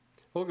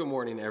Well, good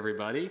morning,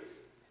 everybody.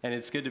 And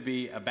it's good to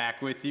be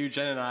back with you.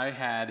 Jen and I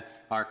had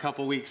our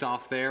couple weeks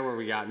off there where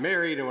we got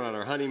married and went on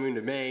our honeymoon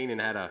to Maine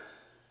and had a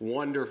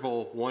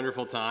wonderful,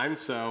 wonderful time.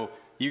 So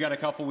you got a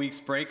couple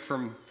weeks break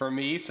from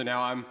me, so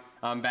now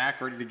I'm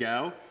back ready to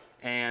go.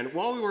 And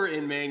while we were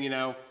in Maine,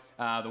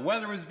 the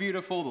weather was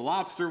beautiful, the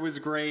lobster was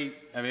great.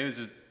 I mean, it was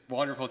a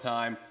wonderful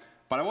time.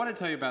 But I want to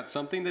tell you about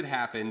something that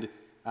happened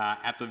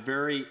at the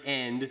very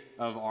end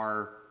of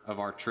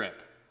our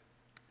trip.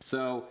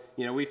 So,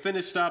 we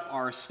finished up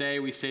our stay.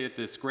 We stayed at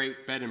this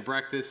great bed and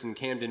breakfast in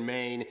Camden,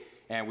 Maine,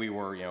 and we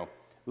were,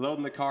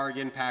 loading the car,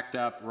 getting packed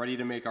up, ready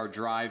to make our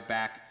drive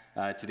back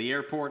to the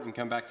airport and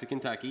come back to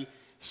Kentucky.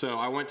 So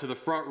I went to the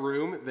front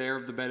room there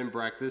of the bed and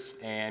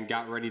breakfast and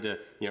got ready to,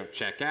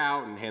 check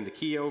out and hand the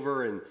key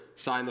over and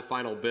sign the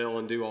final bill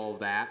and do all of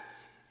that.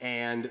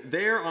 And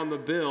there on the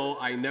bill,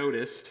 I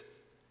noticed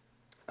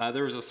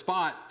there was a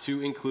spot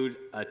to include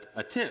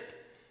a tip.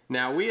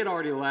 Now, we had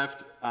already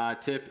left a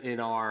tip in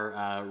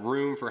our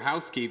room for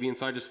housekeeping,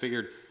 so I just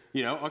figured,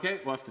 okay,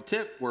 left the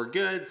tip, we're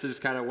good. So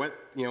just kind of went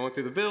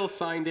through the bill,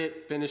 signed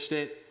it, finished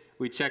it.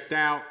 We checked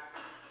out,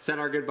 said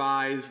our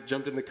goodbyes,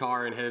 jumped in the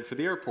car, and headed for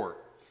the airport.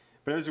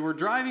 But as we were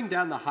driving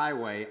down the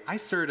highway, I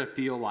started to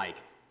feel like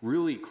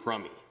really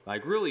crummy,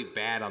 like really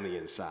bad on the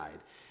inside.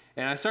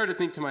 And I started to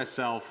think to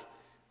myself,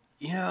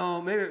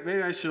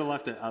 maybe I should have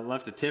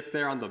left a tip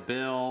there on the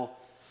bill.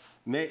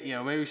 Maybe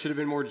we should have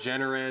been more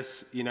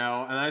generous, and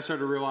I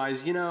started to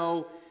realize,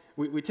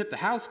 we tipped the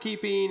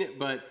housekeeping,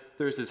 but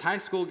there's this high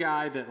school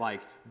guy that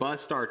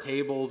busts our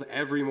tables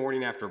every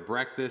morning after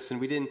breakfast, and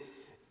we didn't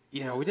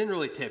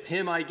really tip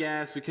him, I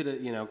guess. We could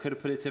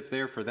have put a tip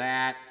there for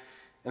that.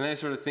 And then I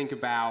started to think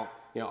about,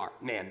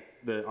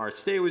 our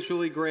stay was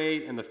really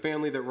great, and the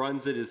family that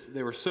runs it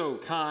they were so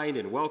kind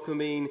and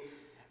welcoming.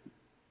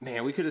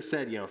 Man, we could have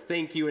said,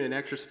 thank you in an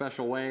extra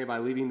special way by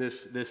leaving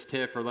this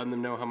tip or letting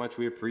them know how much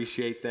we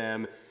appreciate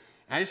them.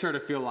 And I just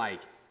started to feel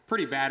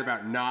pretty bad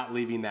about not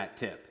leaving that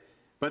tip.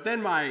 But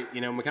then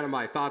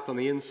my thoughts on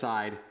the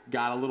inside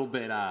got a little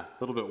bit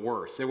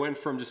worse. It went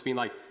from just being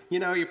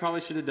you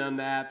probably should have done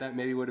that. That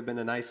maybe would have been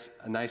a nice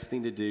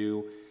thing to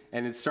do.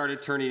 And it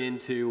started turning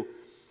into,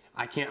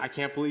 I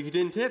can't believe you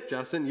didn't tip,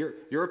 Justin.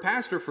 You're a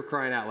pastor, for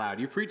crying out loud.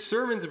 You preach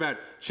sermons about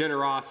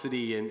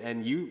generosity,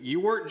 and you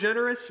weren't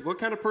generous? What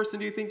kind of person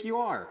do you think you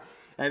are?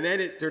 And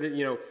then it turned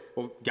into,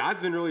 well,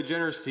 God's been really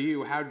generous to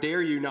you. How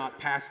dare you not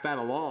pass that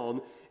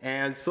along?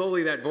 And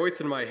slowly that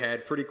voice in my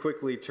head pretty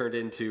quickly turned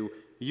into,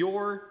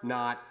 you're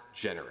not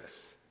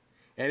generous.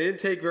 And it didn't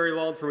take very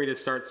long for me to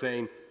start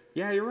saying,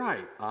 yeah, you're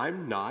right.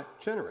 I'm not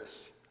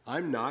generous.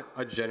 I'm not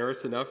a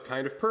generous enough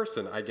kind of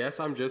person. I guess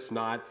I'm just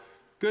not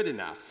good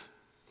enough.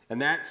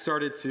 And that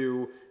started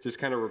to just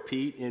kind of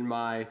repeat in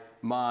my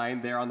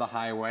mind there on the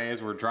highway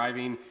as we're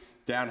driving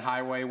down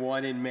Highway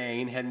 1 in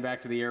Maine, heading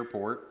back to the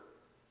airport.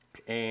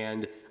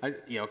 And I,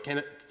 kind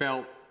of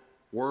felt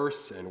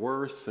worse and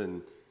worse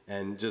and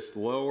just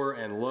lower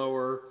and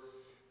lower.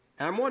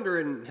 And I'm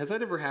wondering, has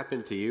that ever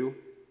happened to you?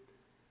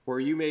 Where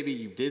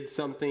you did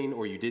something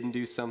or you didn't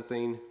do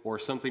something or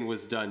something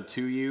was done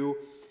to you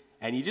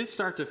and you just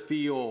start to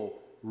feel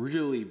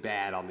really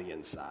bad on the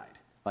inside.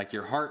 Like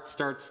your heart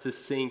starts to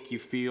sink,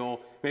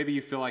 maybe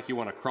you feel like you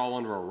want to crawl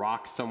under a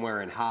rock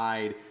somewhere and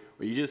hide,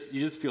 or you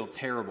just feel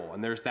terrible.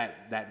 And there's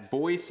that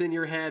voice in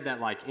your head, that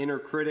inner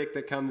critic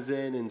that comes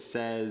in and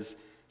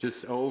says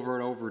just over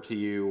and over to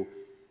you,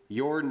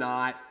 you're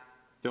not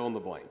fill in the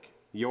blank.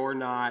 You're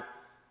not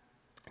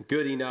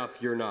good enough,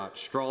 you're not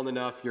strong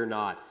enough, you're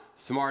not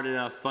smart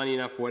enough, funny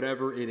enough,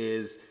 whatever it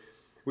is.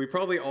 We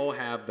probably all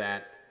have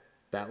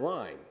that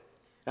line.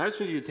 I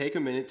just want you to take a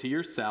minute to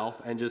yourself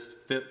and just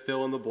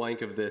fill in the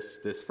blank of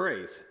this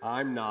phrase.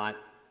 I'm not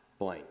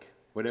blank.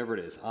 Whatever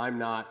it is. I'm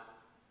not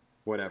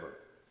whatever.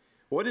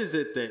 What is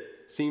it that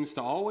seems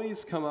to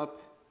always come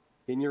up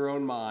in your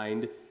own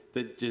mind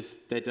that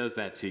does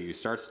that to you?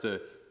 Starts to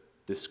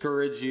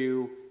discourage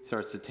you,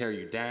 starts to tear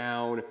you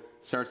down,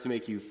 starts to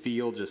make you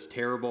feel just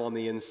terrible on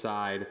the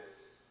inside.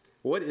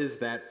 What is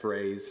that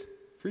phrase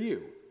for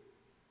you?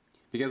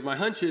 Because my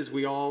hunch is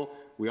we all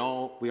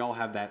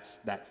have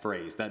that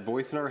phrase, that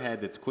voice in our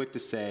head that's quick to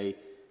say,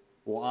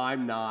 well,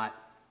 I'm not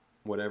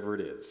whatever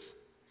it is.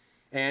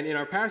 And in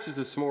our passage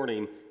this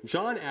morning,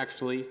 John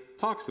actually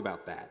talks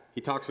about that. He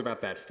talks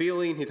about that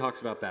feeling. He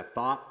talks about that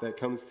thought that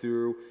comes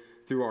through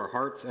our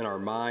hearts and our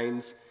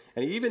minds.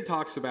 And he even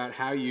talks about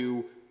how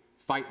you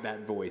fight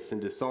that voice and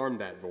disarm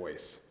that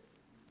voice.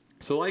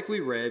 So like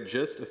we read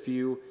just a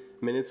few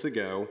minutes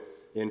ago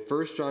in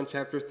 1 John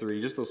chapter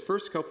 3, just those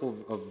first couple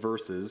of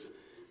verses,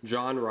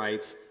 John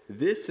writes,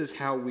 this is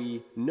how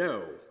we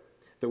know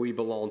that we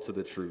belong to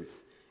the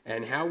truth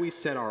and how we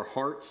set our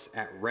hearts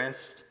at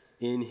rest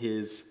in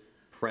his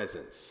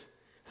presence.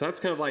 So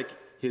that's kind of like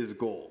his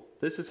goal.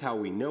 This is how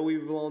we know we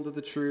belong to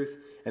the truth,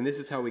 and this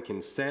is how we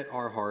can set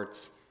our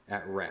hearts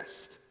at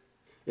rest.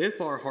 If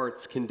our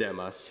hearts condemn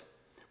us,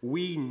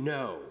 we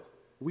know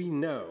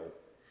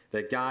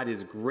that God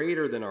is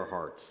greater than our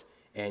hearts,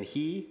 and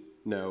he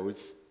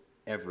knows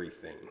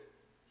everything.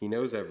 He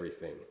knows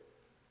everything.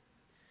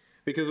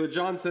 Because what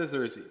John says,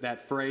 there's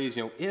that phrase,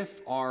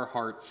 if our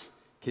hearts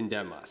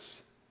condemn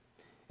us.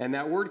 And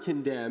that word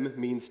condemn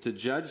means to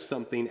judge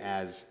something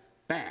as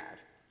bad.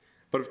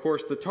 But of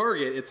course, the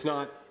target, it's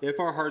not if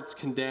our hearts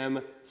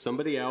condemn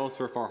somebody else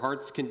or if our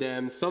hearts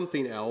condemn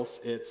something else.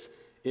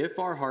 It's if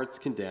our hearts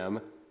condemn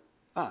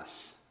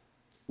us.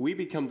 We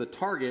become the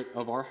target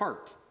of our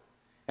heart.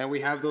 And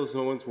we have those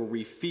moments where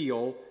we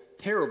feel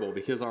terrible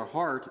because our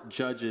heart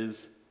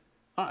judges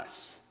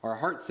us. Our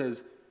heart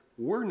says,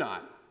 we're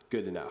not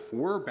good enough.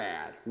 We're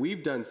bad.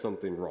 We've done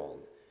something wrong.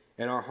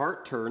 And our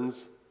heart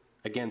turns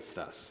against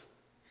us.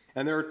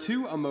 And there are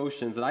two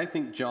emotions that I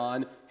think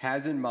John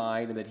has in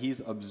mind and that he's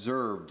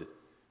observed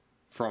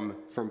from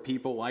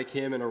people like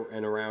him and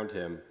around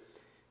him.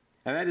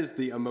 And that is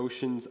the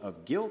emotions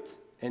of guilt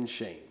and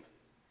shame.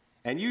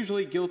 And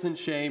usually guilt and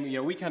shame,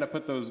 we kind of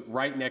put those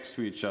right next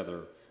to each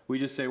other. We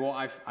just say, well,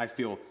 I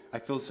feel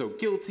so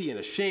guilty and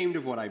ashamed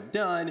of what I've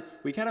done.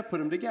 We kind of put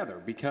them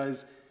together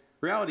because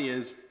reality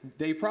is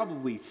they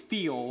probably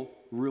feel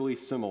really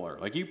similar.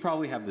 Like you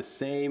probably have the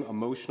same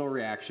emotional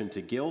reaction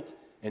to guilt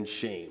and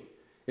shame.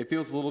 It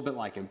feels a little bit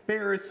like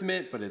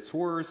embarrassment, but it's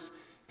worse.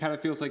 It kind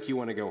of feels like you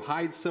want to go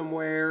hide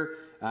somewhere.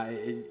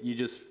 You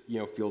just,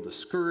 feel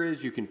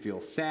discouraged. You can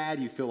feel sad.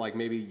 You feel like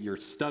maybe your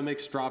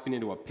stomach's dropping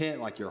into a pit,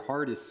 like your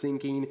heart is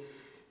sinking.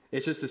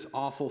 It's just this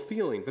awful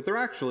feeling. But they're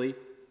actually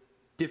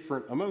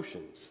different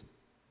emotions.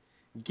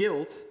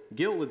 Guilt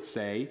would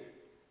say,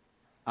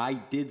 I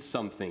did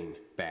something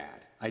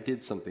bad. I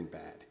did something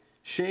bad.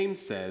 Shame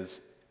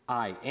says,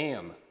 I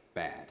am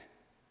bad.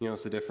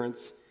 What's the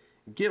difference?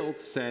 Guilt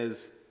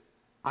says,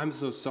 I'm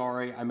so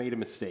sorry, I made a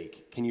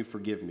mistake. Can you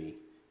forgive me?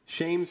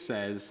 Shame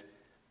says,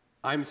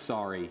 I'm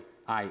sorry,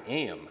 I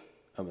am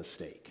a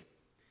mistake.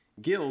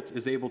 Guilt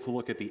is able to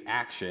look at the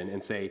action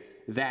and say,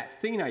 that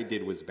thing I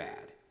did was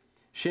bad.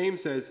 Shame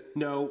says,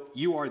 no,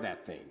 you are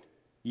that thing.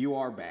 You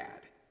are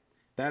bad.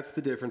 That's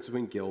the difference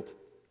between guilt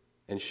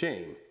and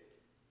shame.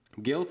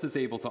 Guilt is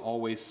able to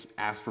always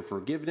ask for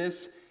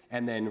forgiveness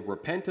and then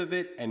repent of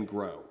it and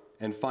grow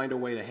and find a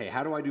way to, hey,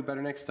 how do I do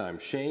better next time?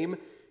 Shame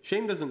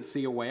doesn't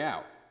see a way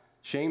out.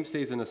 Shame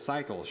stays in a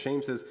cycle.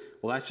 Shame says,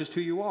 well, that's just who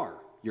you are.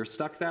 You're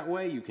stuck that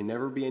way. You can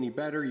never be any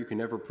better. You can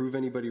never prove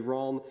anybody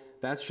wrong.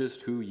 That's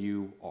just who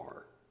you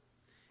are.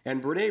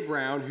 And Brene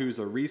Brown, who's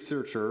a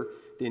researcher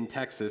in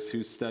Texas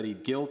who's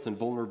studied guilt and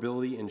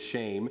vulnerability and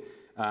shame,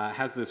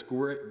 has this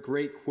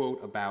great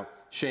quote about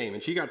shame.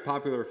 And she got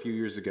popular a few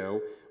years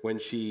ago when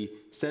she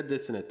said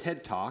this in a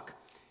TED Talk.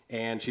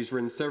 And she's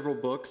written several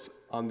books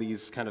on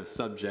these kind of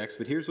subjects.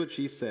 But here's what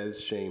she says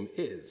shame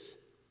is.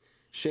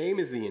 Shame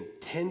is the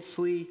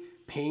intensely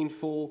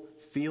painful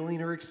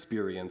feeling or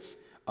experience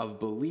of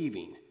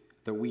believing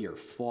that we are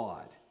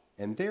flawed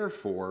and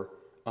therefore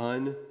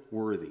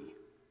unworthy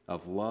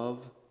of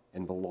love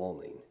and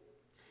belonging.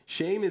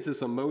 Shame is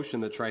this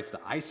emotion that tries to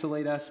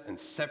isolate us and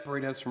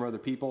separate us from other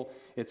people.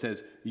 It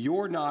says,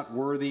 you're not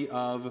worthy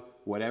of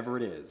whatever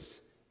it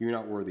is. You're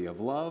not worthy of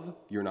love.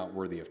 You're not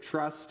worthy of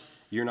trust.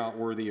 You're not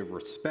worthy of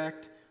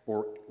respect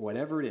or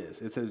whatever it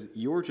is. It says,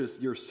 you're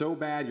so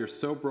bad, you're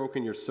so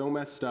broken, you're so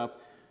messed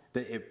up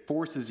that it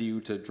forces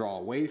you to draw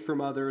away from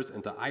others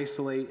and to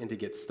isolate and to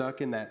get stuck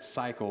in that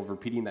cycle of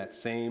repeating that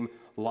same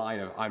line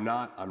of, I'm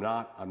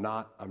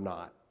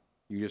not.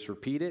 You just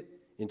repeat it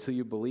until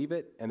you believe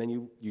it, and then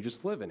you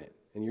just live in it,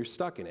 and you're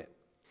stuck in it.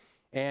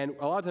 And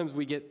a lot of times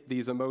we get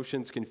these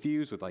emotions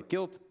confused with like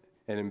guilt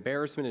and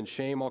embarrassment and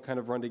shame all kind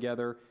of run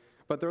together,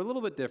 but they're a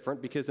little bit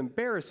different because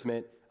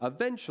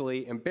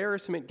eventually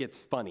embarrassment gets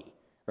funny,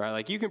 right?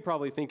 Like you can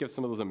probably think of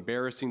some of those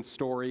embarrassing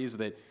stories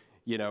that,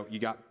 you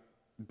got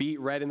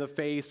beat red in the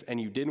face and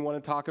you didn't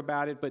want to talk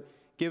about it, but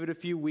give it a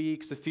few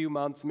weeks, a few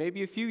months,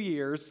 maybe a few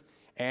years,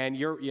 and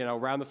you're,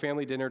 around the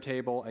family dinner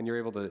table and you're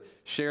able to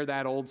share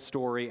that old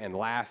story and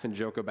laugh and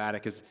joke about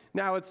it because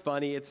now it's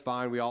funny, it's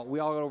fine. We all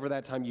got over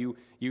that time you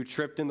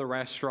tripped in the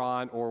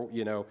restaurant or,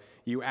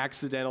 you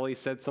accidentally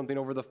said something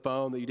over the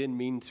phone that you didn't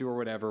mean to or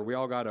whatever. We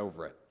all got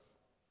over it.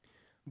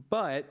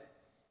 But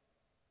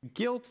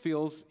guilt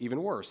feels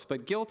even worse,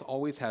 but guilt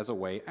always has a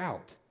way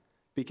out.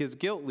 Because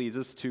guilt leads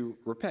us to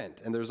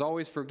repent, and there's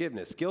always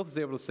forgiveness. Guilt is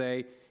able to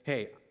say,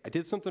 hey, I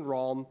did something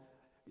wrong.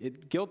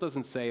 Guilt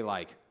doesn't say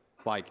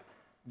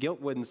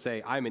guilt wouldn't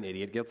say, I'm an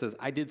idiot. Guilt says,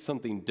 I did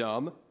something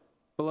dumb,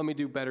 but let me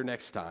do better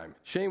next time.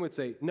 Shame would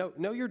say, no,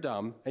 you're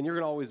dumb, and you're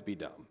going to always be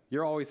dumb.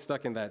 You're always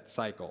stuck in that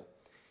cycle.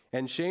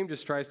 And shame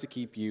just tries to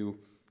keep you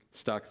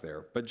stuck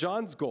there. But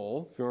John's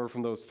goal, if you remember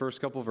from those first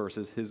couple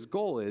verses, his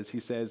goal is, he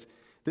says,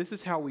 this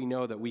is how we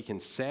know that we can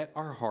set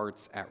our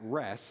hearts at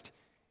rest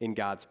in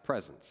God's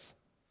presence.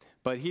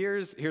 But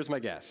here's my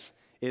guess,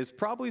 is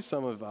probably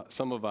some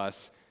of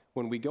us,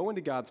 when we go into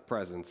God's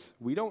presence,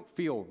 we don't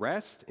feel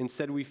rest,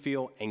 instead we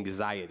feel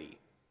anxiety.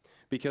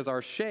 Because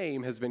our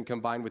shame has been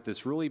combined with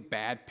this really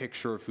bad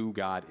picture of who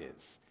God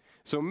is.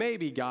 So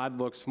maybe God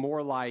looks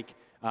more like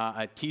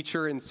a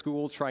teacher in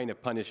school trying to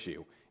punish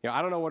you.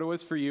 I don't know what it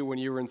was for you when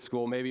you were in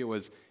school. Maybe it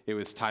was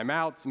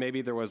timeouts.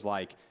 Maybe there was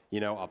like,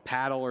 a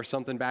paddle or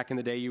something back in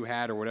the day you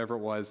had or whatever it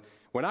was.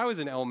 When I was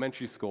in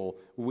elementary school,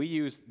 we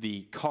used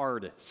the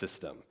card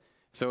system.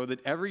 So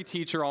that every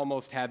teacher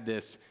almost had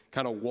this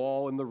kind of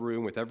wall in the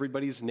room with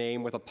everybody's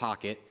name with a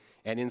pocket.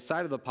 And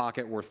inside of the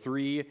pocket were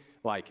 3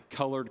 like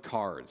colored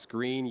cards,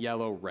 green,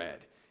 yellow, red.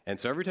 And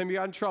so every time you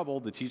got in trouble,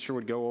 the teacher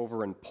would go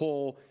over and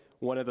pull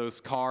one of those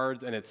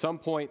cards, and at some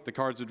point the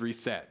cards would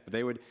reset.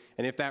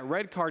 And if that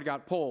red card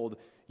got pulled,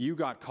 you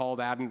got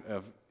called out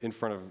in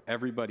front of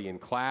everybody in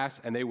class,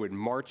 and they would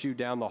march you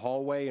down the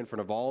hallway in front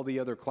of all the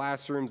other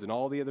classrooms and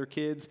all the other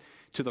kids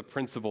to the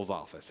principal's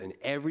office. And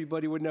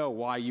everybody would know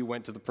why you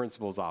went to the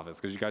principal's office,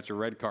 because you got your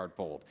red card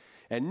pulled.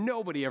 And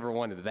nobody ever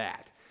wanted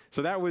that.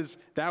 So that was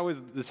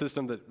the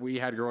system that we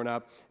had growing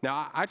up.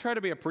 Now, I try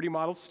to be a pretty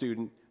model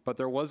student, but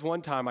there was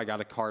one time I got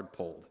a card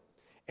pulled.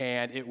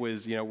 And it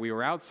was, we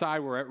were outside,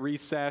 we were at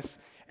recess,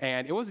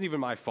 and it wasn't even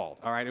my fault,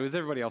 all right? It was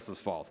everybody else's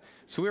fault.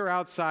 So we were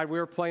outside, we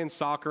were playing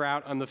soccer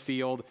out on the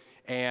field,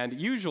 and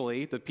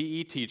usually the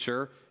PE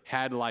teacher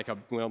had like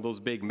one of those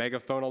big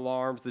megaphone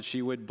alarms that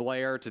she would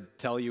blare to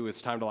tell you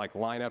it's time to like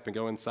line up and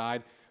go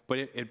inside, but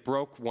it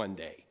broke one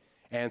day.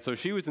 And so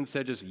she was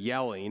instead just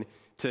yelling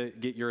to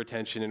get your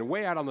attention. And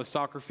way out on the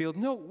soccer field,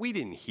 no, we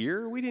didn't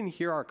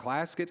hear our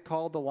class get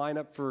called to line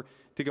up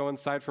to go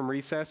inside from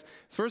recess.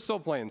 So we're still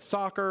playing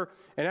soccer,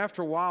 and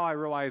after a while I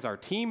realize our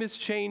team is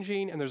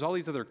changing, and there's all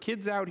these other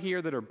kids out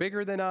here that are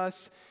bigger than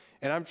us,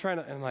 and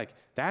I'm like,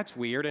 that's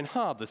weird, and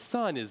the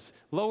sun is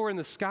lower in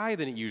the sky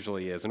than it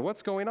usually is, and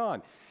what's going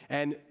on?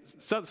 And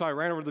so I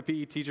ran over to the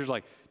PE teacher's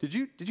like, did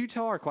you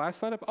tell our class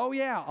to line up? Oh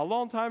yeah, a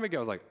long time ago. I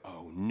was like,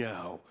 oh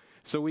no.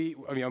 So me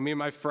and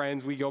my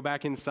friends, we go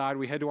back inside,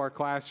 we head to our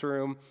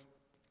classroom,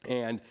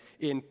 and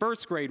in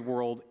first grade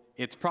world,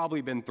 it's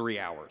probably been 3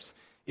 hours.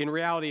 In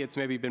reality, it's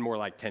maybe been more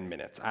like 10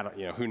 minutes.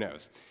 Who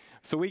knows?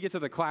 So we get to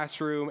the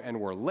classroom, and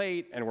we're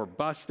late, and we're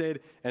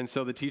busted, and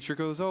so the teacher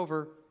goes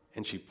over,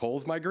 and she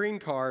pulls my green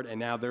card, and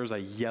now there's a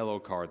yellow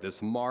card,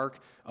 this mark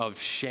of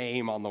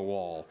shame on the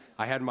wall.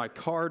 I had my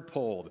card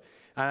pulled,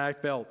 and I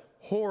felt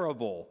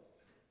horrible.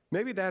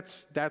 Maybe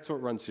that's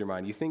what runs through your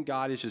mind. You think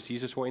God he's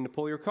just waiting to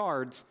pull your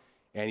cards,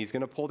 and he's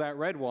going to pull that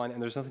red one,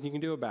 and there's nothing you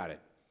can do about it.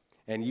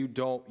 And you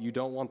don't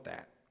want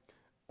that.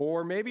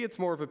 Or maybe it's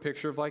more of a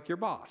picture of like your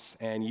boss,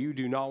 and you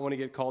do not want to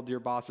get called to your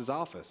boss's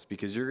office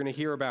because you're going to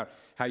hear about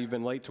how you've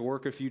been late to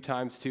work a few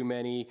times too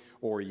many,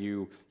 or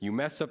you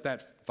messed up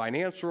that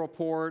financial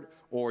report,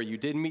 or you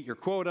didn't meet your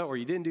quota, or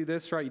you didn't do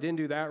this right, you didn't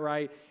do that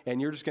right,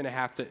 and you're just going to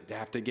have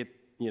to get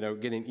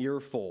an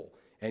earful,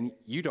 and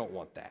you don't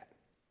want that.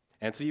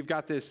 And so you've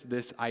got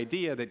this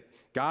idea that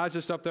God's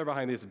just up there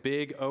behind this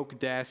big oak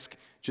desk,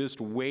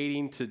 just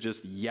waiting to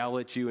just yell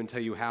at you and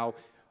tell you how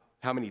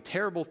many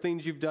terrible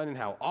things you've done and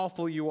how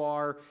awful you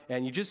are,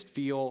 and you just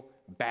feel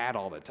bad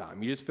all the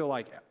time. You just feel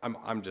like,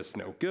 I'm just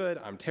no good,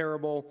 I'm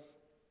terrible.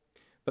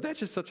 But that's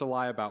just such a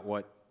lie about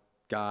what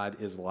God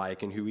is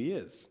like and who he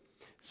is.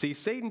 See,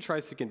 Satan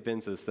tries to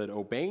convince us that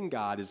obeying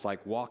God is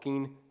like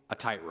walking a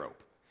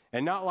tightrope.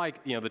 And not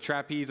like, the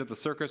trapeze at the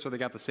circus where they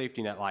got the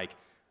safety net,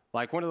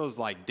 like one of those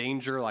like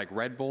danger, like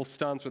Red Bull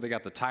stunts where they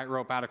got the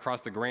tightrope out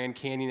across the Grand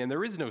Canyon and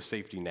there is no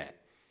safety net.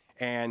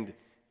 And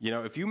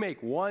if you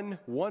make one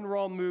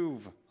wrong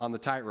move on the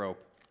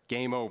tightrope,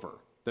 game over.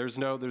 There's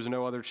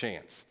no other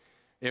chance.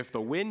 If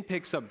the wind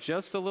picks up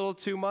just a little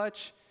too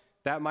much,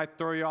 that might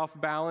throw you off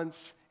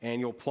balance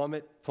and you'll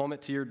plummet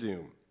to your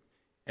doom.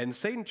 And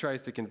Satan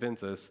tries to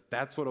convince us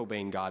that's what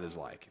obeying God is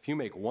like. If you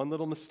make one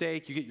little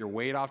mistake, you get your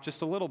weight off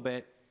just a little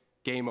bit,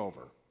 game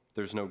over.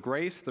 There's no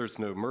grace, there's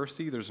no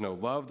mercy, there's no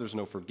love, there's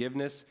no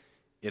forgiveness.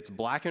 It's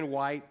black and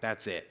white,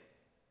 that's it.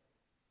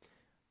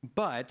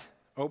 But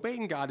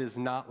obeying God is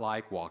not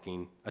like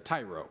walking a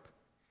tightrope.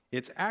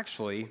 It's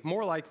actually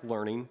more like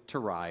learning to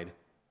ride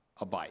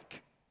a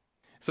bike.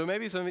 So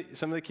maybe some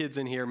of the kids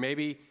in here,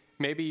 maybe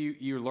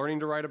you're learning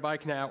to ride a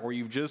bike now, or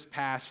you've just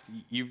passed,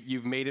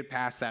 you've made it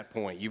past that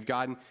point. You've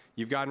gotten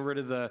rid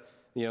of the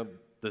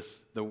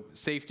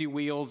safety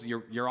wheels.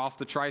 You're off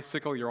the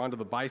tricycle. You're onto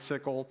the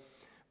bicycle.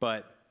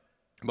 But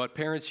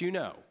parents,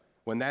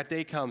 when that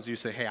day comes, you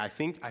say, hey, I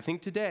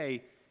think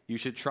today you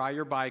should try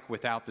your bike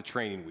without the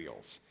training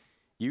wheels.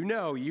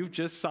 You've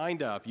just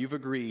signed up, you've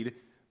agreed,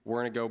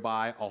 we're going to go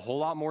buy a whole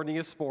lot more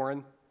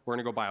Neosporin, we're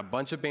going to go buy a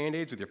bunch of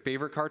Band-Aids with your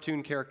favorite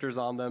cartoon characters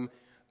on them,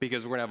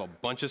 because we're going to have a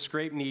bunch of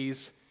scraped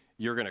knees,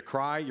 you're going to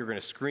cry, you're going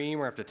to scream,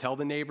 we're going to have to tell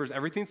the neighbors,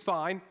 everything's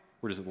fine,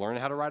 we're just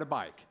learning how to ride a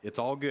bike, it's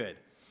all good.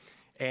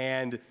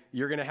 And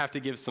you're going to have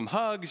to give some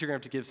hugs, you're going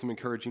to have to give some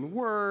encouraging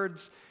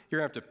words, you're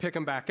going to have to pick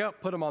them back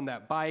up, put them on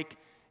that bike.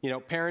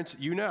 Parents,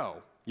 you're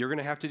going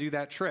to have to do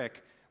that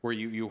trick where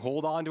you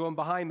hold on to them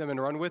behind them and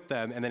run with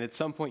them, and then at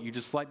some point you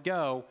just let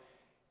go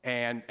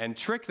and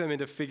trick them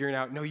into figuring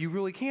out, no, you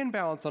really can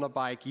balance on a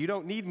bike. You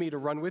don't need me to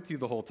run with you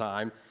the whole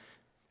time.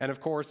 And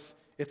of course,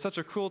 it's such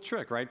a cruel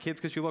trick, right,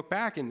 kids? Because you look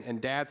back and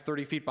dad's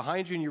 30 feet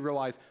behind you and you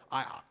realize,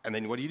 and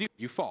then what do?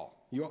 You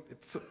fall.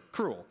 It's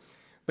cruel.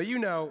 But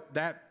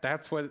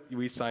that's what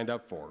we signed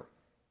up for.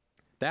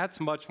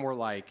 That's much more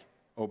like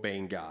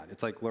obeying God.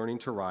 It's like learning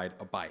to ride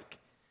a bike.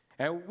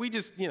 And we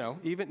just,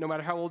 even no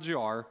matter how old you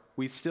are,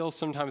 we still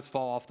sometimes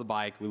fall off the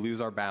bike. We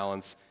lose our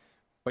balance.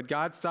 But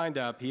God signed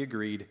up. He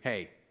agreed,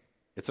 hey,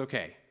 it's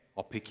okay.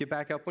 I'll pick you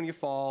back up when you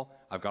fall.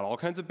 I've got all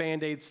kinds of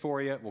Band-Aids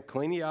for you. We'll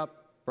clean you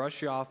up,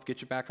 brush you off,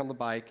 get you back on the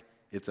bike.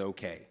 It's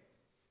okay.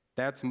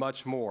 That's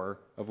much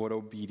more of what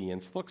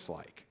obedience looks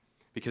like,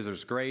 because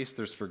there's grace,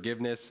 there's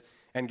forgiveness,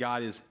 and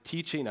God is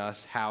teaching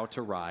us how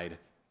to ride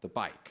the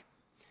bike.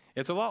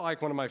 It's a lot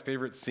like one of my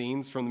favorite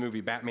scenes from the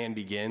movie Batman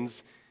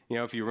Begins.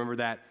 If you remember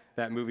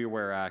that movie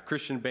where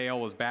Christian Bale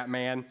was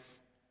Batman,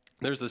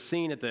 there's a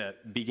scene at the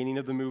beginning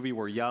of the movie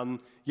where young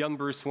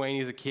Bruce Wayne,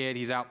 he's a kid,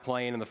 he's out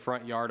playing in the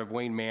front yard of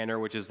Wayne Manor,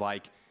 which is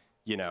like,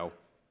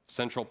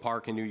 Central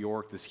Park in New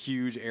York, this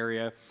huge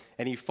area,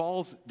 and he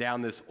falls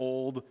down this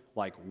old,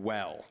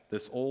 well,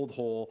 this old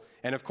hole,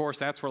 and of course,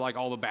 that's where,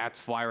 all the bats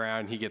fly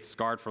around, and he gets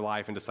scarred for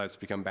life and decides to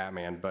become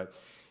Batman, but,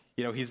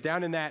 he's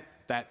down in that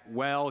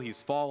well,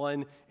 he's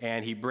fallen,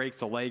 and he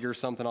breaks a leg or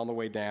something on the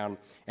way down,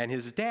 and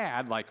his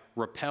dad,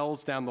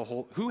 rappels down the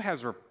hole. Who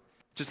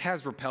just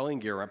has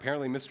rappelling gear?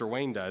 Apparently Mr.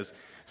 Wayne does.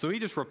 So he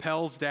just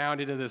rappels down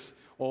into this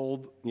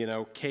old,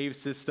 cave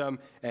system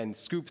and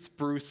scoops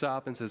Bruce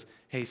up and says,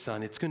 hey,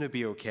 son, it's going to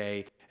be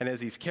okay. And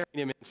as he's carrying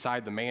him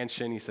inside the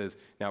mansion, he says,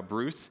 now,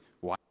 Bruce,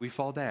 why do we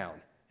fall down?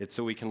 It's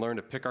so we can learn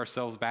to pick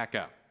ourselves back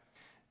up.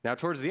 Now,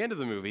 towards the end of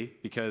the movie,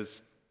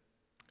 because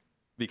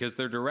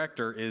their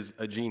director is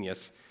a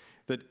genius,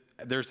 that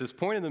there's this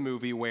point in the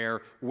movie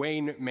where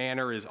Wayne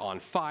Manor is on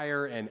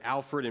fire, and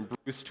Alfred and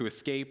Bruce, to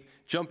escape,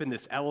 jump in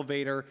this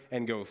elevator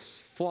and go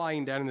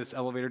flying down in this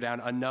elevator down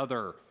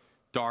another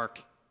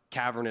dark,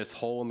 cavernous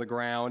hole in the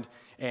ground.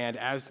 And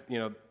as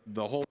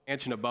the whole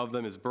mansion above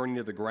them is burning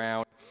to the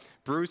ground,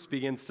 Bruce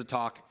begins to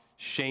talk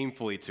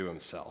shamefully to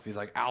himself. He's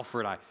like,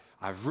 Alfred,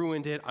 I've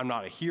ruined it. I'm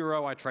not a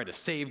hero. I tried to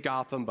save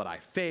Gotham, but I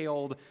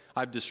failed.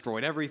 I've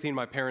destroyed everything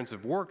my parents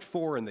have worked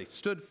for and they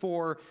stood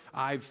for.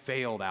 I've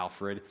failed,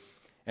 Alfred.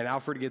 And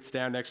Alfred gets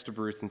down next to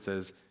Bruce and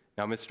says,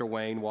 now, Mr.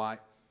 Wayne, why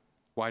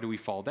do we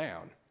fall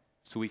down?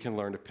 So we can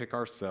learn to pick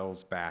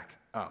ourselves back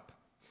up.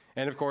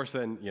 And of course,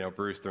 then,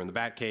 Bruce, they're in the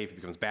Batcave, he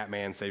becomes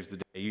Batman, saves the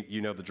day.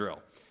 You know the drill.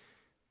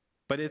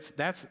 But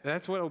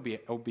that's what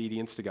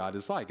obedience to God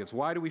is like. It's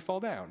why do we fall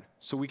down?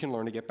 So we can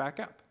learn to get back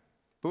up.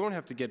 But we don't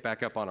have to get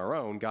back up on our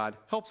own. God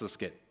helps us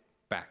get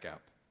back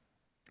up.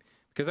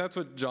 Because that's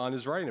what John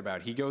is writing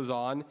about. He goes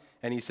on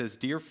and he says,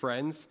 dear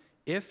friends,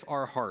 if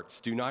our hearts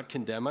do not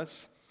condemn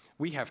us,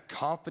 we have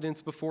confidence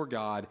before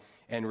God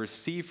and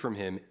receive from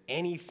him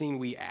anything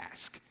we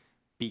ask,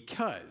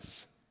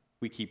 because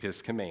we keep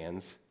his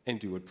commands and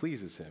do what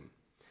pleases him.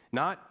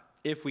 Not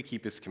if we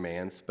keep his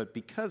commands, but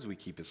because we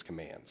keep his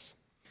commands.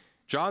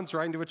 John's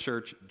writing to a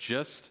church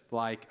just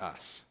like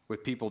us,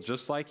 with people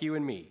just like you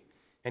and me.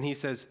 And he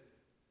says,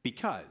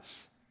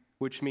 because,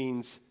 which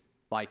means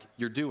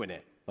you're doing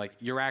it.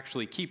 You're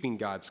actually keeping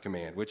God's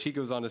command, which he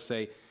goes on to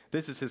say,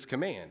 this is his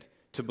command,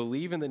 to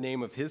believe in the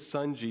name of his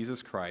son,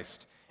 Jesus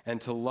Christ, and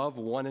to love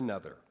one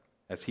another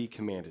as he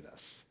commanded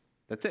us.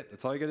 That's it.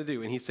 That's all you got to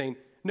do. And he's saying,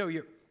 no,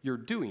 you're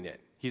doing it.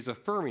 He's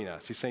affirming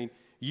us. He's saying,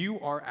 you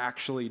are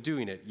actually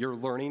doing it. You're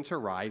learning to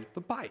ride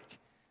the bike.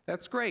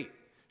 That's great.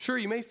 Sure,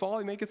 you may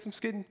fall. You may get some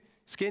skin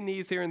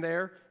knees here and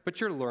there, but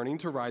you're learning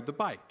to ride the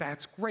bike.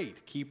 That's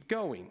great. Keep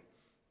going.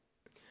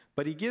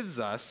 But he gives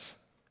us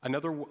a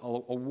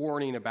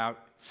warning about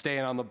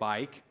staying on the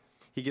bike.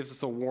 He gives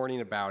us a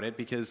warning about it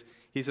because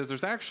he says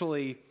there's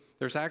actually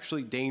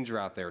danger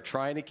out there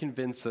trying to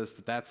convince us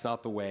that that's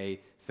not the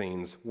way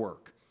things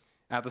work.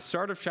 At the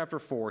start of chapter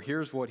 4,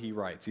 here's what he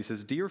writes. He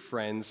says, dear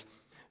friends,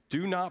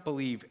 do not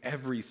believe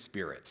every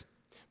spirit,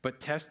 but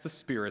test the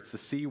spirits to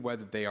see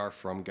whether they are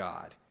from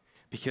God,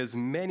 because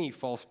many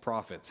false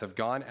prophets have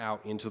gone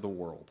out into the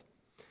world.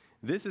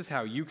 This is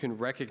how you can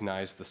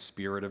recognize the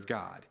Spirit of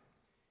God.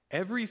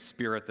 Every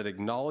spirit that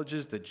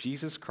acknowledges that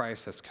Jesus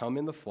Christ has come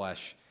in the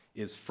flesh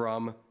is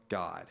from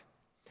God.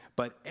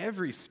 But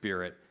every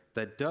spirit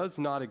that does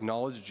not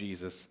acknowledge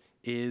Jesus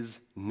is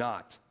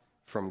not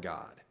from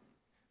God.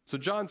 So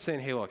John's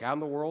saying, hey, look, out in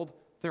the world,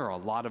 there are a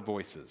lot of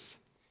voices.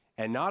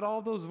 And not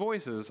all those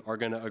voices are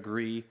going to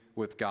agree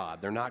with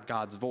God. They're not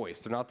God's voice.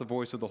 They're not the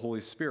voice of the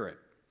Holy Spirit.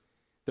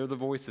 They're the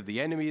voice of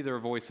the enemy. They're the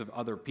voice of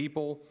other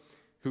people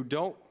who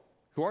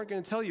aren't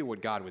going to tell you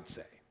what God would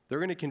say. They're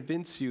going to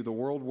convince you the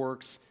world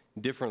works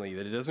differently,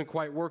 that it doesn't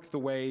quite work the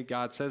way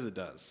God says it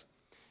does.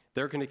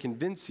 They're going to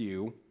convince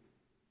you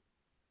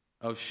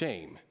of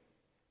shame.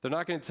 They're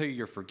not going to tell you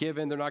you're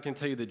forgiven. They're not going to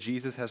tell you that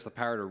Jesus has the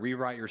power to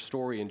rewrite your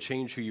story and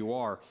change who you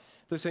are.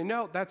 They say,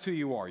 no, that's who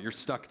you are. You're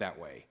stuck that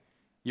way.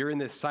 You're in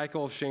this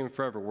cycle of shame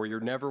forever where you're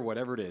never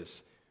whatever it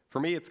is. For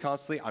me, it's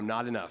constantly, I'm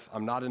not enough.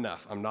 I'm not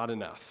enough. I'm not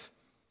enough.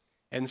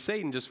 And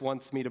Satan just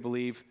wants me to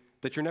believe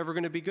that you're never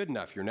going to be good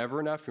enough. You're never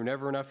enough. You're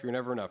never enough. You're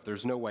never enough.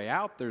 There's no way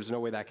out. There's no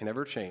way that can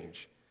ever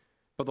change.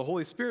 But the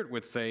Holy Spirit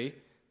would say,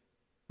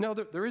 no,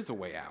 there is a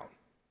way out.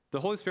 The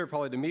Holy Spirit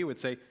probably to me would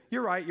say,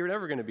 you're right. You're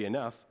never going to be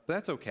enough. But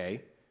that's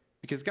okay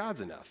because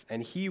God's enough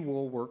and he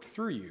will work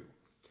through you.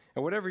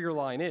 And whatever your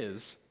line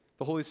is,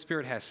 the Holy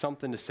Spirit has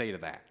something to say to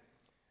that.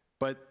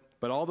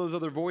 But all those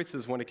other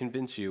voices want to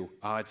convince you,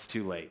 oh, it's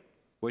too late.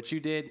 What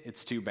you did,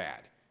 it's too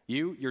bad.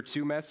 You're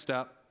too messed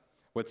up.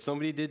 What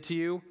somebody did to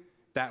you,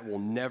 that will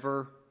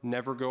never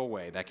go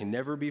away. That can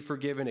never be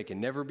forgiven. It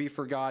can never be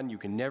forgotten. You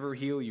can never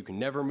heal. You can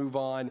never move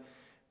on.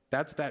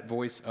 That's that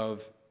voice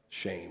of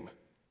shame.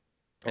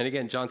 And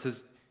again, John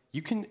says,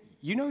 you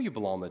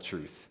belong to the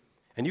truth.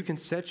 And you can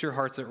set your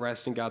hearts at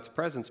rest in God's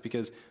presence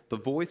because the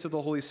voice of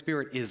the Holy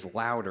Spirit is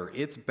louder.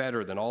 It's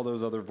better than all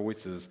those other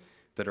voices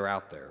that are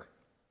out there.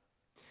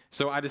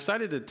 So I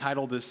decided to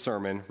title this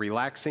sermon,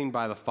 Relaxing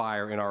by the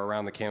Fire, in our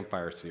Around the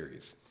Campfire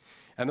series.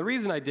 And the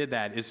reason I did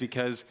that is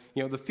because,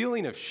 the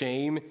feeling of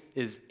shame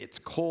it's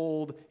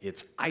cold,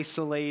 it's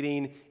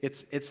isolating,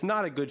 it's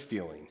not a good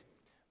feeling.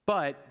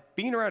 But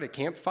being around a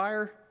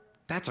campfire,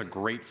 that's a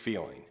great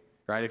feeling,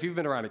 right? If you've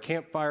been around a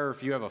campfire,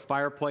 if you have a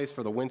fireplace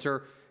for the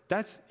winter,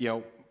 that's,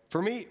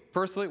 for me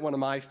personally, one of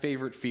my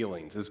favorite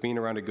feelings is being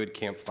around a good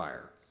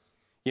campfire.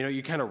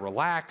 You kind of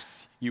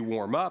relax, you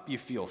warm up, you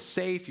feel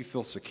safe, you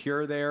feel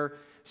secure there.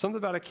 Something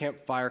about a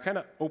campfire kind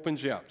of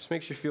opens you up, just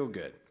makes you feel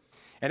good.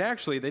 And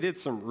actually, they did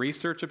some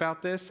research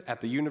about this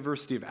at the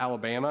University of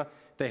Alabama.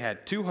 They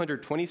had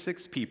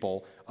 226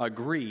 people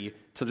agree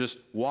to just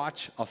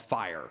watch a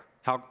fire.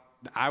 How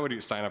I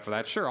would sign up for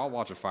that. Sure, I'll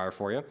watch a fire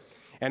for you.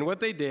 And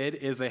what they did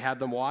is they had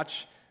them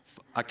watch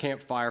a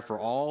campfire for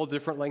all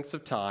different lengths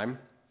of time.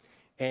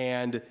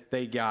 And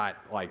they got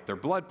their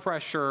blood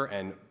pressure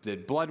and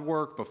did blood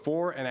work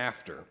before and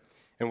after.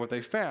 And what they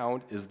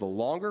found is the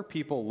longer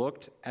people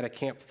looked at a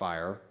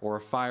campfire or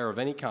a fire of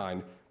any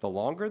kind, the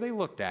longer they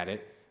looked at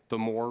it, the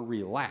more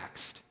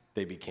relaxed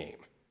they became.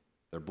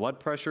 Their blood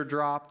pressure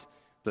dropped,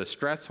 the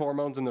stress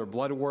hormones in their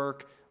blood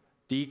work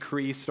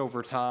decreased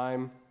over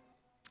time,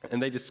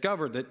 and they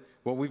discovered that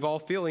what we've all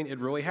feeling, it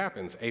really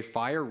happens. A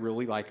fire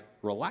really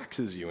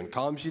relaxes you and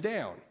calms you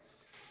down.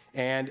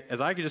 And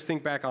as I could just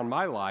think back on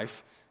my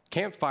life,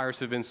 campfires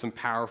have been some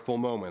powerful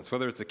moments,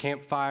 whether it's a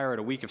campfire at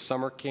a week of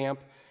summer camp,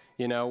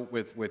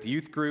 with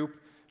youth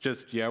group,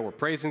 just, we're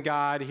praising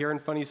God, hearing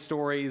funny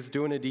stories,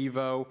 doing a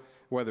Devo,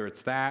 whether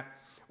it's that,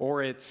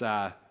 or it's,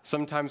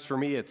 sometimes for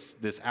me, it's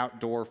this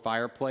outdoor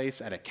fireplace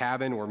at a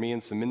cabin where me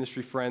and some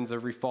ministry friends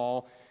every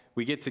fall,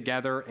 we get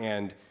together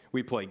and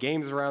we play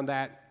games around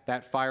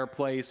that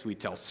fireplace, we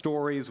tell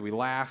stories, we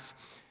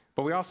laugh,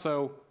 but we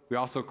also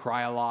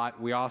cry a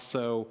lot, we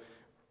also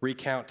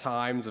recount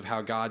times of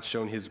how God's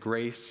shown his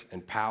grace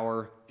and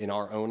power in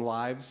our own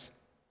lives.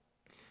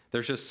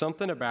 There's just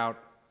something about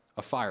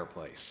a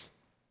fireplace.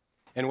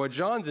 And what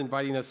John's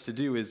inviting us to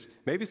do is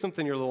maybe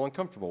something you're a little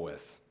uncomfortable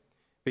with.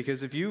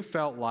 Because if you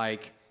felt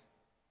like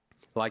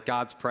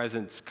God's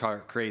presence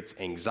creates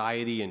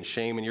anxiety and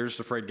shame and you're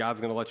just afraid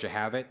God's going to let you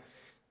have it,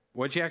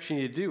 what you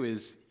actually need to do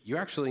is you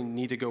actually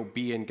need to go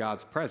be in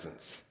God's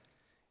presence.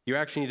 You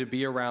actually need to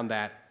be around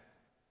that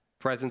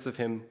presence of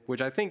him,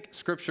 which I think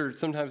Scripture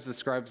sometimes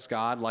describes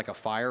God like a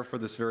fire for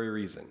this very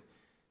reason.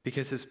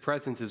 Because his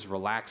presence is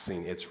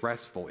relaxing, it's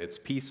restful, it's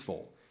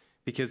peaceful.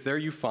 Because there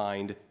you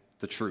find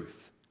the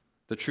truth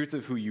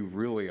of who you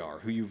really are,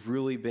 who you've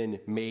really been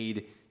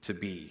made to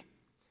be.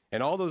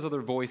 And all those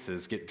other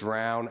voices get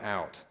drowned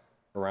out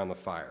around the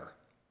fire.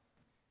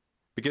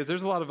 Because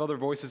there's a lot of other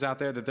voices out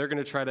there that they're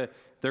going to try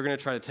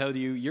to tell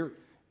you, you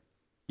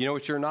know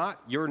what you're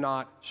not? You're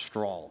not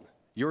strong.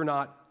 You're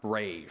not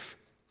brave.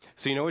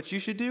 So you know what you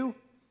should do?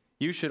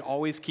 You should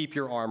always keep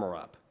your armor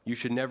up. You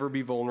should never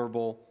be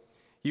vulnerable.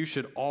 You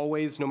should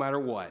always, no matter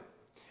what,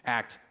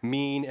 act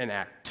mean and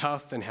act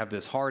tough and have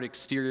this hard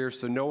exterior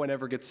so no one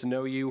ever gets to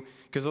know you,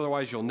 because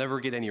otherwise you'll never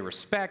get any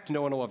respect.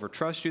 No one will ever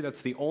trust you.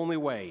 That's the only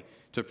way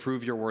to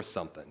prove you're worth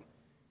something.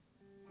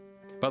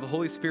 But the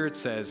Holy Spirit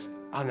says,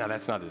 oh no,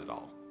 that's not it at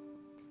all.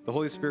 The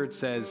Holy Spirit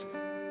says,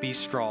 be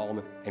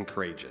strong and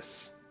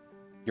courageous.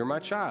 You're my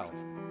child.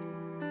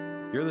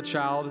 You're the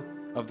child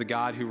of the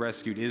God who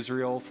rescued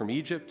Israel from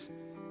Egypt.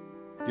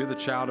 You're the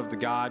child of the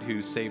God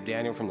who saved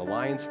Daniel from the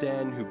lion's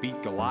den, who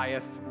beat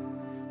Goliath,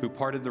 who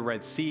parted the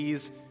Red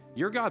Seas.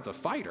 Your God's a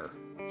fighter.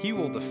 He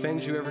will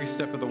defend you every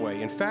step of the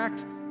way. In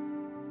fact,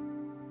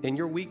 in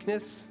your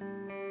weakness,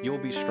 you'll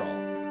be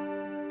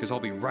strong because I'll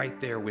be right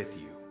there with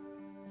you.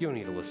 You don't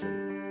need to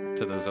listen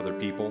to those other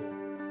people.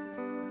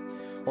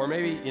 Or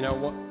maybe,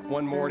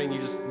 one morning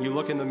you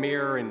look in the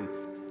mirror and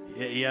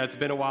it's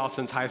been a while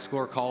since high school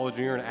or college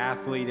and you're an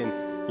athlete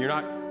and you're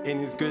not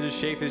in as good a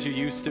shape as you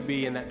used to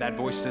be, and that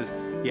voice says,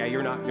 yeah,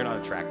 you're not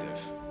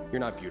attractive. You're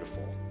not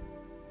beautiful.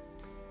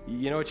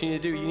 You know what you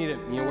need to do? You need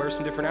to wear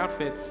some different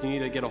outfits. You need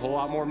to get a whole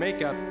lot more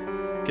makeup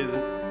because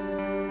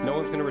no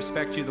one's going to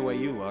respect you the way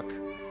you look.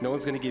 No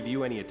one's going to give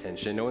you any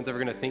attention. No one's ever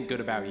going to think good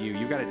about you.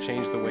 You've got to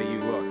change the way you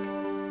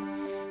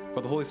look.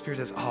 But the Holy Spirit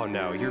says, oh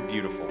no, you're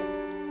beautiful.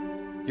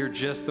 You're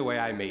just the way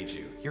I made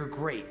you. You're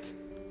great.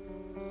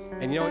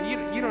 And you know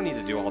what? You don't need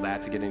to do all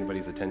that to get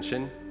anybody's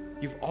attention.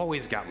 You've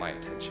always got my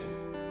attention.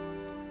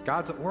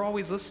 We're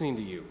always listening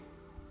to you.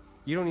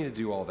 You don't need to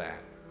do all that.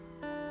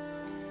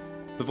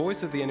 The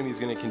voice of the enemy is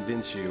going to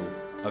convince you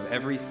of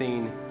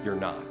everything you're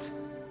not.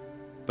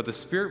 But the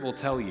Spirit will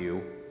tell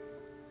you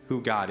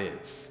who God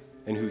is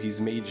and who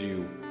he's made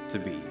you to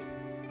be.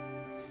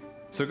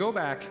 So go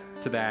back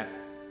to that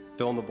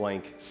fill in the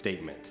blank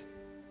statement.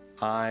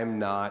 I'm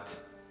not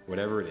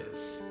whatever it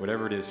is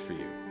for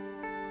you.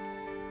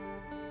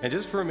 And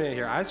just for a minute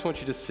here, I just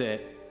want you to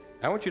sit.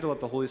 I want you to let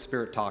the Holy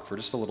Spirit talk for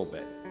just a little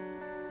bit.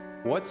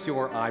 What's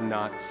your I'm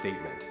not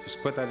statement?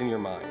 Just put that in your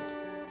mind.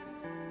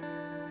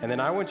 And then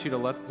I want you to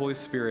let the Holy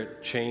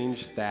Spirit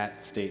change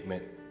that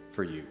statement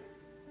for you.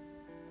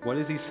 What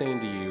is he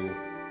saying to you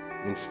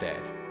instead?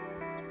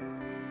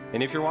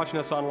 And if you're watching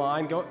us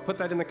online, go put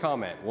that in the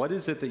comment. What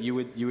is it that you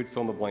would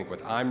fill in the blank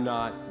with? I'm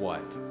not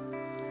what?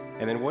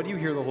 And then what do you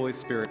hear the Holy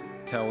Spirit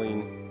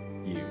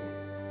telling you?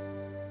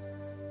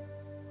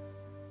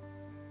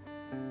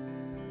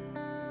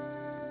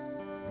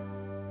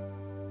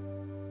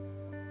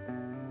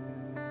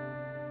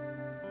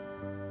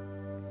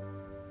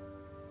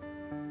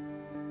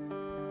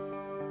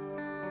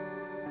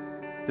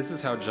 This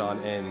is how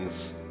John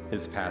ends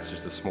his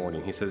passage this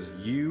morning. He says,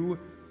 "You,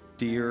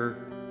 dear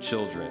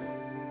children,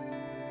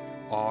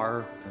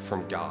 are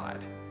from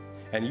God,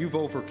 and you've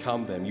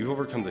overcome them. You've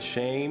overcome the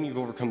shame. You've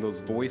overcome those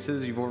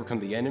voices. You've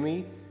overcome the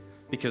enemy,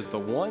 because the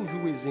one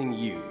who is in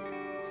you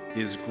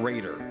is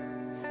greater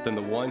than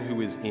the one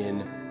who is in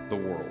the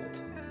world.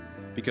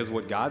 Because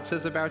what God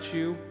says about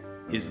you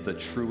is the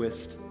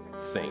truest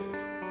thing."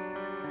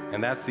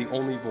 And that's the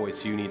only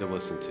voice you need to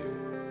listen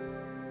to.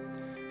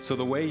 So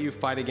the way you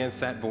fight against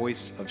that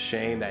voice of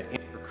shame, that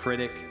inner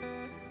critic,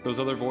 those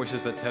other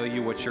voices that tell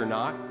you what you're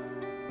not,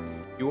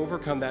 you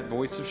overcome that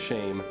voice of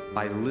shame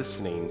by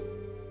listening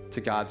to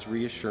God's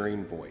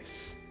reassuring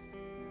voice.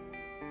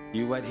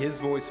 You let his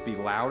voice be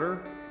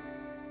louder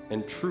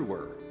and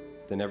truer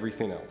than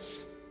everything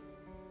else.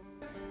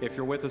 If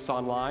you're with us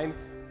online,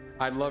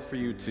 I'd love for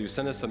you to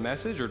send us a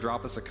message or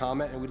drop us a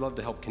comment, and we'd love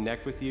to help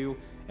connect with you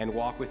and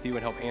walk with you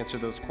and help answer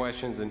those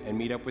questions and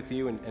meet up with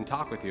you and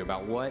talk with you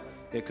about what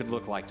it could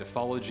look like to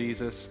follow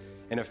Jesus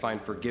and to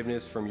find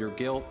forgiveness from your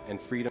guilt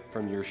and freedom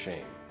from your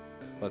shame.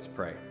 Let's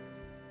pray.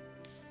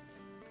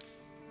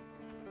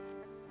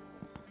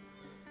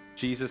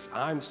 Jesus,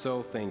 I'm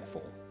so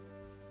thankful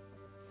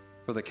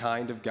for the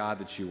kind of God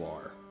that you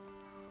are.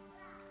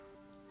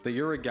 That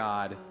you're a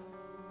God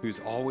who's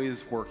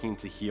always working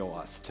to heal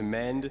us, to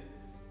mend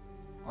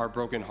our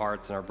broken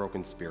hearts and our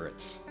broken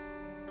spirits.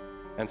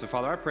 And so,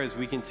 Father, I pray as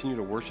we continue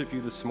to worship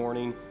you this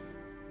morning,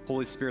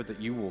 Holy Spirit, that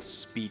you will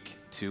speak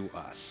to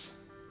us.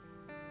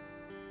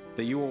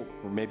 That you will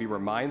maybe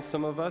remind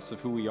some of us of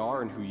who we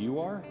are and who you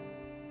are.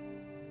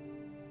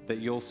 That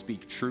you'll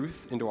speak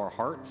truth into our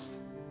hearts.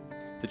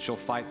 That you'll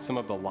fight some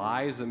of the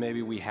lies that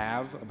maybe we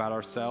have about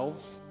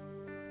ourselves.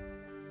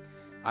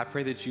 I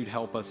pray that you'd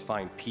help us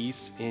find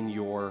peace in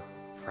your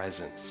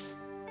presence,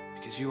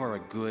 because you are a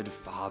good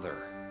Father.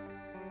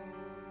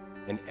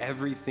 And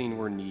everything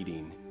we're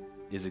needing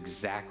is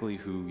exactly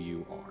who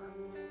you are.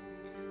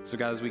 So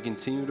God, as we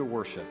continue to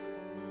worship,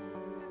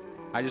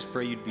 I just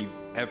pray you'd be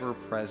ever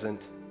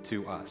present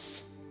to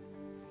us.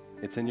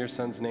 It's in your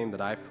Son's name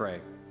that I pray.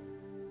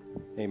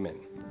 Amen.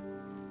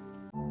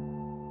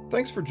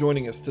 Thanks for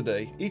joining us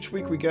today. Each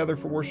week we gather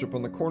for worship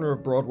on the corner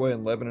of Broadway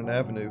and Lebanon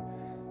Avenue,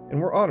 and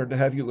we're honored to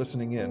have you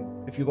listening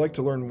in. If you'd like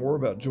to learn more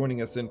about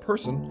joining us in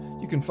person,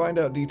 you can find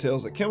out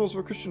details at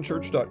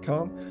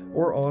campbellsvillechristianchurch.com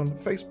or on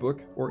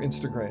Facebook or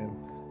Instagram.